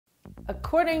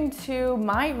According to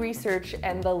my research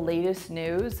and the latest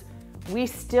news, we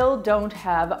still don't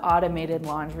have automated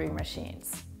laundry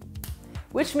machines.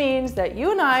 Which means that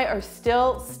you and I are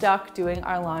still stuck doing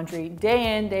our laundry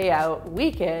day in, day out,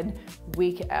 week in,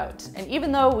 week out. And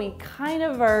even though we kind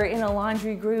of are in a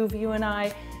laundry groove, you and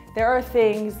I, there are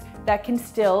things that can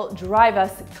still drive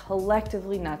us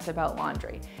collectively nuts about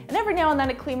laundry. And every now and then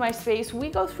at Clean My Space, we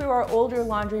go through our older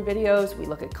laundry videos, we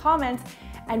look at comments,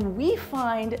 and we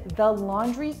find the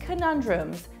laundry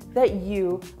conundrums that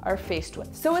you are faced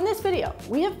with. So in this video,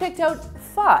 we have picked out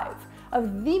 5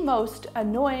 of the most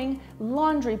annoying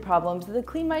laundry problems that the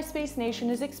Clean My Space Nation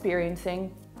is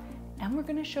experiencing, and we're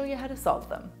gonna show you how to solve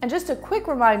them. And just a quick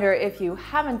reminder, if you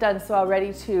haven't done so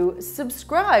already, to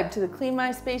subscribe to the Clean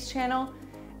My Space channel.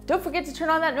 Don't forget to turn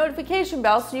on that notification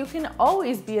bell so you can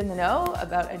always be in the know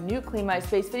about a new Clean My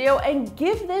Space video, and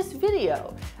give this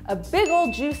video a big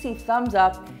old juicy thumbs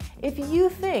up if you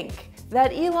think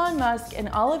that Elon Musk and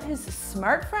all of his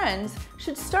smart friends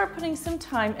should start putting some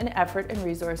time and effort and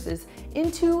resources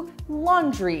into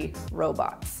laundry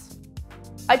robots.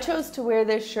 I chose to wear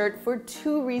this shirt for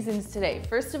 2 reasons today.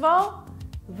 First of all,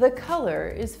 the color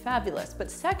is fabulous, but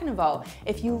second of all,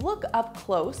 if you look up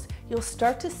close, you'll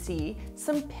start to see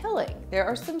some pilling. There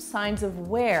are some signs of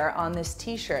wear on this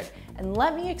t-shirt, and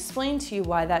let me explain to you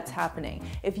why that's happening.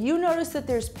 If you notice that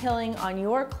there's pilling on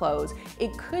your clothes,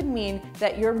 it could mean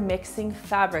that you're mixing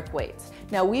fabric weights.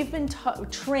 Now, we've been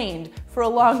trained for a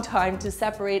long time to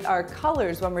separate our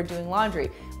colors when we're doing laundry,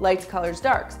 lights, colors,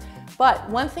 darks. But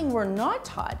one thing we're not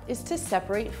taught is to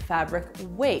separate fabric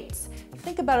weights.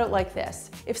 Think about it like this.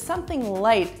 If something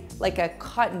light, like a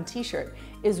cotton t-shirt,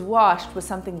 is washed with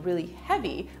something really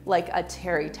heavy, like a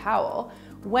terry towel,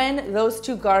 when those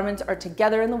 2 garments are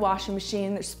together in the washing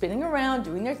machine, they're spinning around,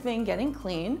 doing their thing, getting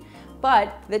clean,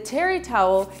 but the terry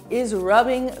towel is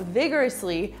rubbing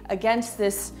vigorously against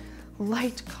this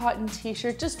light cotton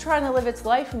t-shirt, just trying to live its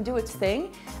life and do its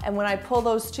thing. And when I pull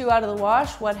those 2 out of the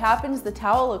wash, what happens? The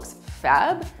towel looks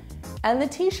fab, and the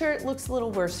t-shirt looks a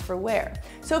little worse for wear.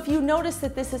 So if you notice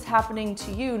that this is happening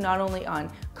to you, not only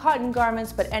on cotton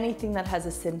garments, but anything that has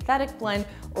a synthetic blend,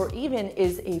 or even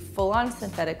is a full-on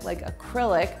synthetic like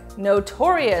acrylic,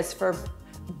 notorious for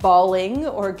balling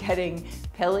or getting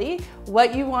pilly,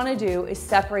 what you wanna do is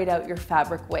separate out your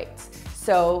fabric weights.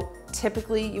 So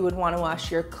typically you would want to wash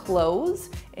your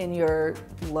clothes in your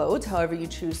loads, however you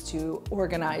choose to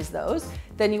organize those.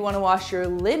 Then you want to wash your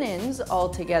linens all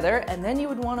together, and then you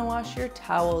would want to wash your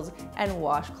towels and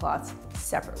washcloths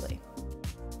separately.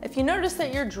 If you notice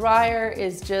that your dryer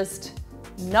is just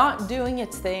not doing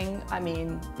its thing, I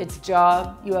mean, its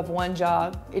job, you have one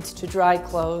job, it's to dry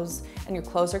clothes, and your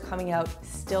clothes are coming out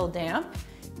still damp,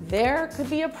 there could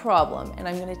be a problem, and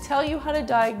I'm going to tell you how to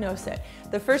diagnose it.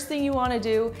 The first thing you want to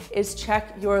do is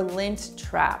check your lint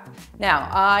trap. Now,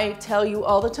 I tell you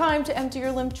all the time to empty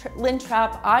your lint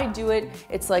trap. I do it.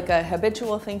 It's like a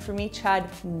habitual thing for me. Chad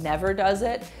never does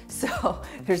it, so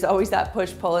there's always that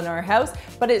push-pull in our house,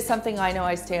 but it's something I know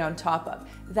I stay on top of.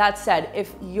 That said,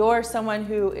 if you're someone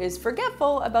who is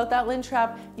forgetful about that lint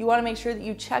trap, you want to make sure that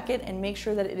you check it and make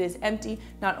sure that it is empty.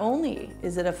 Not only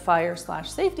is it a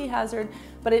fire/safety hazard,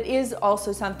 but it is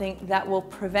also something that will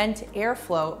prevent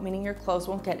airflow, meaning your clothes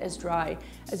won't get as dry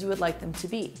as you would like them to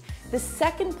be. The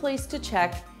second place to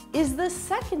check is the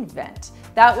second vent.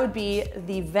 That would be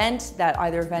the vent that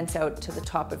either vents out to the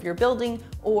top of your building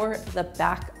or the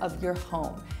back of your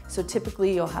home. So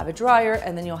typically you'll have a dryer,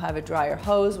 and then you'll have a dryer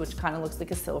hose, which kind of looks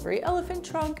like a silvery elephant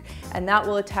trunk, and that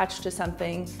will attach to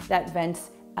something that vents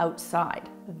outside.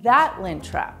 That lint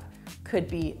trap could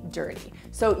be dirty.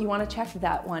 So you want to check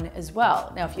that one as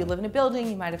well. Now, if you live in a building,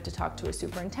 you might have to talk to a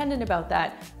superintendent about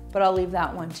that, but I'll leave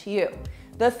that one to you.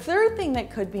 The third thing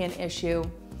that could be an issue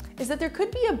is that there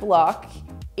could be a block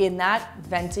in that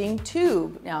venting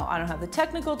tube. Now, I don't have the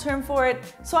technical term for it,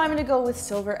 so I'm gonna go with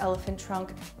silver elephant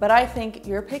trunk, but I think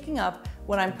you're picking up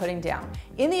what I'm putting down.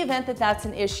 In the event that that's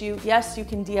an issue, yes, you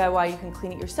can DIY, you can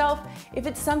clean it yourself. If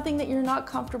it's something that you're not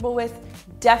comfortable with,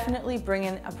 definitely bring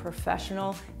in a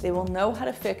professional. They will know how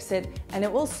to fix it, and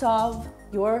it will solve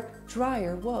your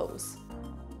dryer woes.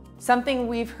 Something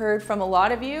we've heard from a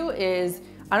lot of you is,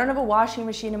 I don't have a washing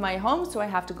machine in my home, so I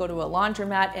have to go to a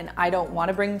laundromat, and I don't want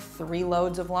to bring 3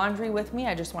 loads of laundry with me.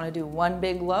 I just want to do one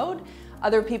big load.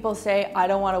 Other people say, I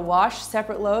don't want to wash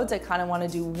separate loads. I kind of want to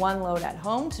do one load at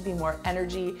home to be more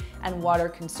energy and water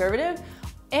conservative.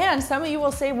 And some of you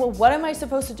will say, well, what am I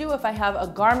supposed to do if I have a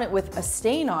garment with a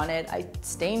stain on it? I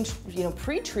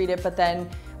pre-treat it, but then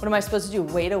what am I supposed to do?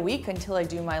 Wait a week until I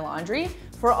do my laundry?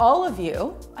 For all of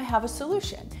you, I have a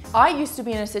solution. I used to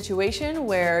be in a situation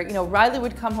where, Riley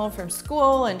would come home from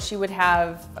school and she would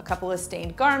have a couple of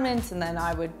stained garments, and then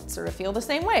I would sort of feel the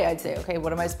same way. I'd say, okay,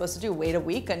 what am I supposed to do? Wait a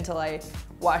week until I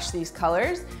wash these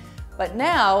colors? But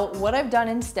now what I've done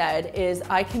instead is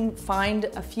I can find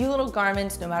a few little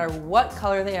garments, no matter what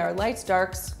color they are, lights,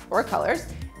 darks, or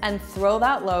colors, and throw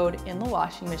that load in the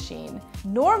washing machine.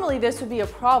 Normally this would be a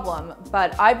problem,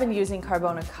 but I've been using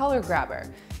Carbona Color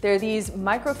Grabber. They're these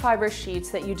microfiber sheets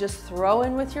that you just throw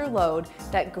in with your load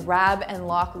that grab and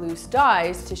lock loose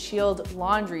dyes to shield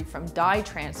laundry from dye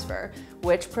transfer,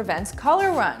 which prevents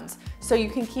color runs. So you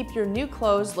can keep your new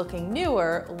clothes looking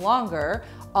newer longer,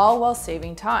 all while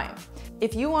saving time.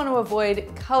 If you want to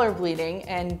avoid color bleeding,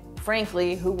 and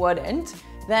frankly, who wouldn't,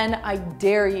 then I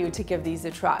dare you to give these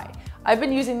a try. I've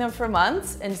been using them for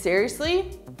months, and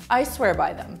seriously, I swear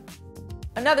by them.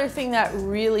 Another thing that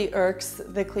really irks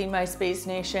the Clean My Space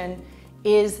Nation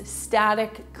is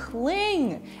static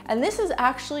cling. And this is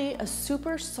actually a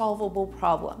super solvable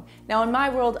problem. Now in my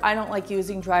world, I don't like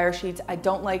using dryer sheets. I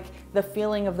don't like the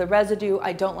feeling of the residue.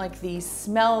 I don't like the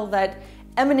smell that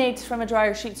emanates from a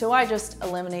dryer sheet, so I just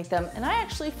eliminate them. And I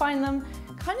actually find them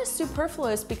kind of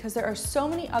superfluous because there are so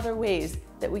many other ways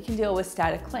that we can deal with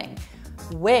static cling.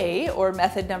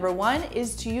 Method number one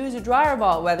is to use a dryer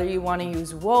ball, whether you want to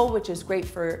use wool, which is great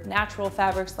for natural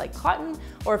fabrics like cotton,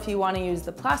 or if you want to use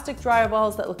the plastic dryer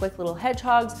balls that look like little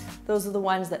hedgehogs. Those are the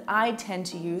ones that I tend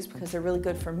to use because they're really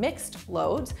good for mixed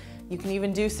loads. You can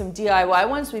even do some DIY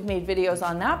ones. We've made videos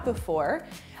on that before.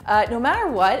 No matter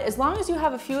what, as long as you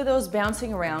have a few of those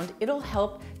bouncing around, it'll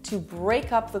help to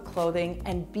break up the clothing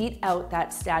and beat out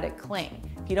that static cling.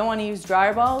 If you don't want to use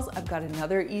dryer balls, I've got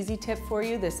another easy tip for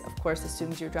you. This, of course,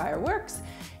 assumes your dryer works.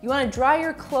 You want to dry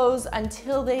your clothes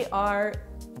until they are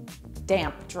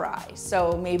damp dry,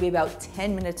 so maybe about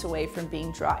 10 minutes away from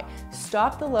being dry.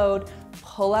 Stop the load,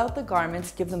 pull out the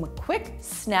garments, give them a quick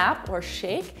snap or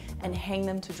shake, and hang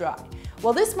them to dry.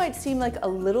 While this might seem like a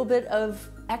little bit of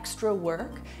extra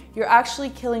work, you're actually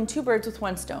killing two birds with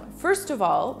one stone. First of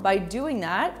all, by doing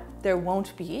that, there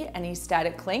won't be any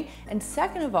static cling. And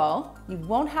second of all, you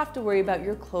won't have to worry about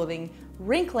your clothing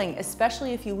wrinkling,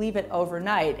 especially if you leave it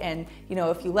overnight. And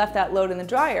if you left that load in the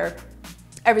dryer,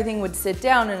 everything would sit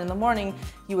down, and in the morning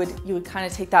you would kind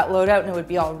of take that load out and it would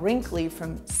be all wrinkly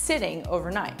from sitting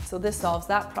overnight. So this solves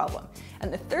that problem.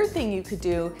 And the third thing you could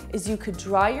do is you could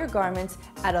dry your garments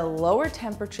at a lower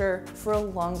temperature for a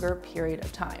longer period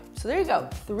of time. So there you go,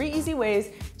 3 easy ways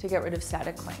to get rid of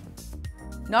static cling.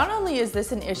 Not only is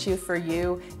this an issue for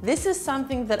you, this is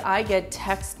something that I get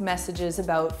text messages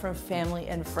about from family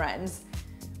and friends.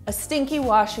 A stinky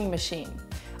washing machine.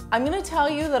 I'm gonna tell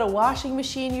you that a washing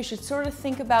machine you should sort of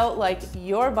think about like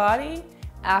your body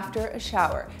after a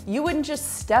shower. You wouldn't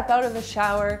just step out of the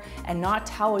shower and not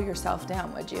towel yourself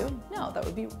down, would you? No, that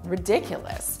would be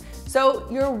ridiculous. So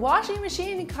your washing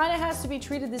machine kind of has to be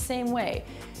treated the same way.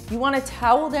 You want to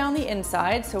towel down the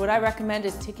inside, so what I recommend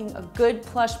is taking a good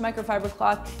plush microfiber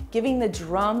cloth, giving the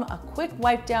drum a quick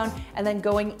wipe down, and then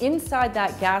going inside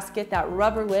that gasket, that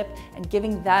rubber lip, and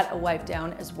giving that a wipe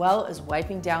down, as well as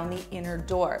wiping down the inner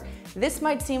door. This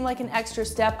might seem like an extra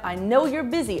step. I know you're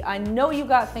busy. I know you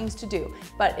got things to do.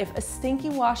 But if a stinky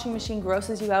washing machine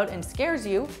grosses you out and scares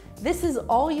you, this is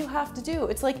all you have to do.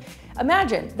 It's like,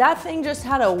 imagine that thing just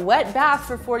had a wet bath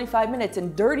for 45 minutes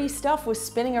and dirty stuff was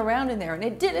spinning around in there, and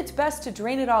it did its best to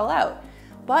drain it all out.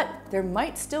 But there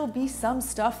might still be some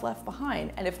stuff left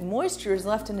behind, and if moisture is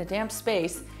left in a damp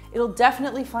space, it'll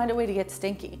definitely find a way to get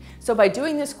stinky. So by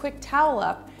doing this quick towel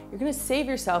up, you're gonna save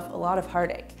yourself a lot of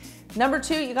heartache. Number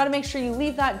 2, you gotta make sure you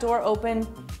leave that door open.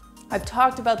 I've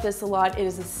talked about this a lot. It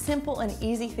is a simple and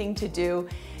easy thing to do.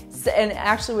 And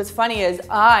actually what's funny is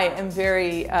I am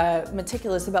very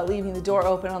meticulous about leaving the door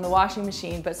open on the washing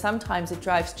machine, but sometimes it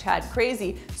drives Chad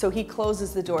crazy, so he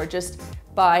closes the door just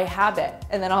by habit,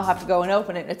 and then I'll have to go and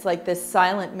open it. It's like this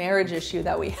silent marriage issue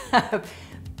that we have.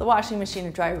 The washing machine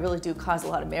and dryer really do cause a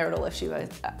lot of marital issue,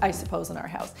 I suppose, in our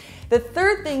house. The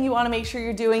third thing you want to make sure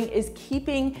you're doing is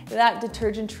keeping that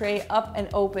detergent tray up and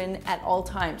open at all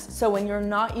times. So when you're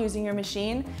not using your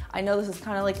machine, I know this is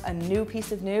kind of like a new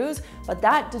piece of news, but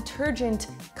that detergent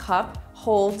cup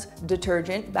holds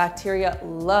detergent. Bacteria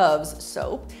loves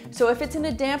soap. So if it's in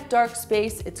a damp, dark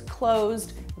space, it's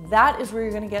closed, that is where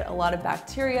you're going to get a lot of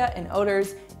bacteria and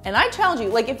odors. And I challenge you,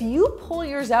 like if you pull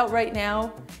yours out right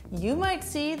now, you might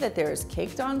see that there's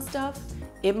caked on stuff.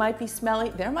 It might be smelly.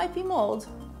 There might be mold.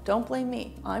 Don't blame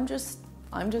me. I'm just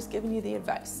giving you the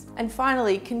advice. And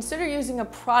finally, consider using a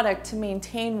product to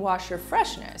maintain washer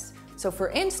freshness. So for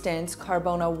instance,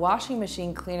 Carbona washing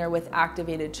machine cleaner with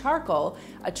activated charcoal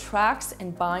attracts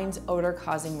and binds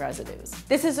odor-causing residues.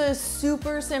 This is a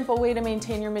super simple way to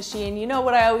maintain your machine. You know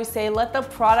what I always say, let the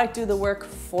product do the work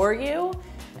for you.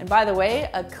 And by the way,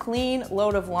 a clean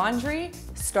load of laundry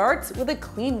starts with a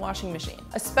clean washing machine.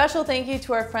 A special thank you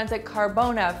to our friends at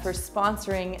Carbona for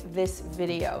sponsoring this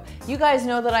video. You guys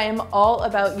know that I am all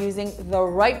about using the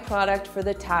right product for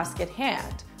the task at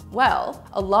hand. Well,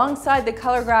 alongside the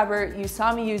color grabber you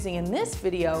saw me using in this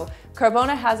video,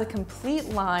 Carbona has a complete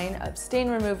line of stain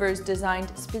removers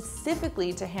designed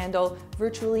specifically to handle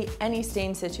virtually any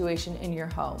stain situation in your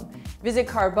home. Visit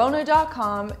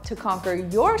Carbona.com to conquer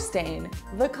your stain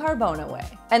the Carbona way.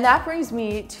 And that brings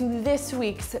me to this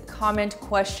week's comment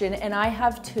question, and I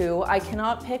have two. I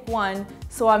cannot pick one,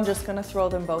 so I'm just gonna throw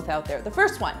them both out there. The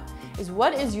first one is,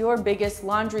 what is your biggest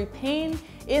laundry pain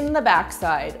in the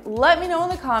backside? Let me know in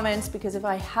the comments, because if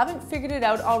I haven't figured it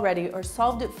out already or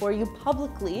solved it for you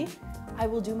publicly, I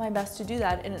will do my best to do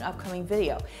that in an upcoming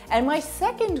video. And my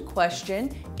second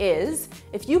question is,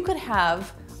 if you could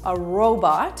have a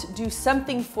robot do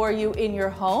something for you in your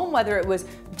home, whether it was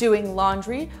doing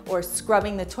laundry or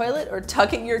scrubbing the toilet or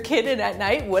tucking your kid in at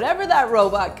night, whatever that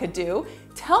robot could do,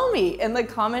 tell me in the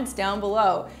comments down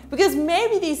below, because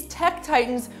maybe these tech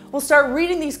titans will start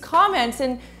reading these comments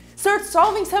and start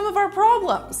solving some of our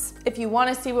problems. If you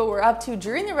want to see what we're up to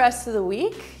during the rest of the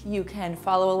week, you can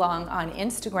follow along on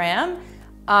Instagram.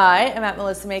 I am at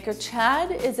Melissa Maker.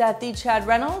 Chad is at the Chad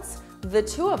Reynolds. The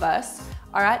two of us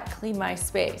are at Clean My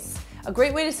Space. A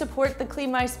great way to support the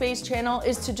Clean My Space channel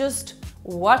is to just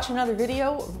watch another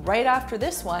video right after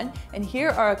this one, and here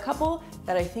are a couple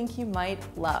that I think you might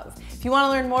love. If you want to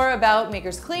learn more about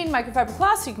Maker's Clean Microfiber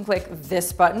Cloths, you can click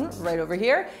this button right over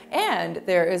here, and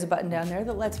there is a button down there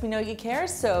that lets me know you care,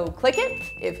 so click it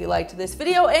if you liked this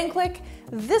video, and click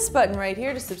this button right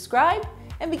here to subscribe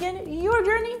and begin your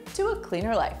journey to a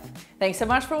cleaner life. Thanks so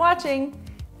much for watching,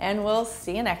 and we'll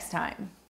see you next time.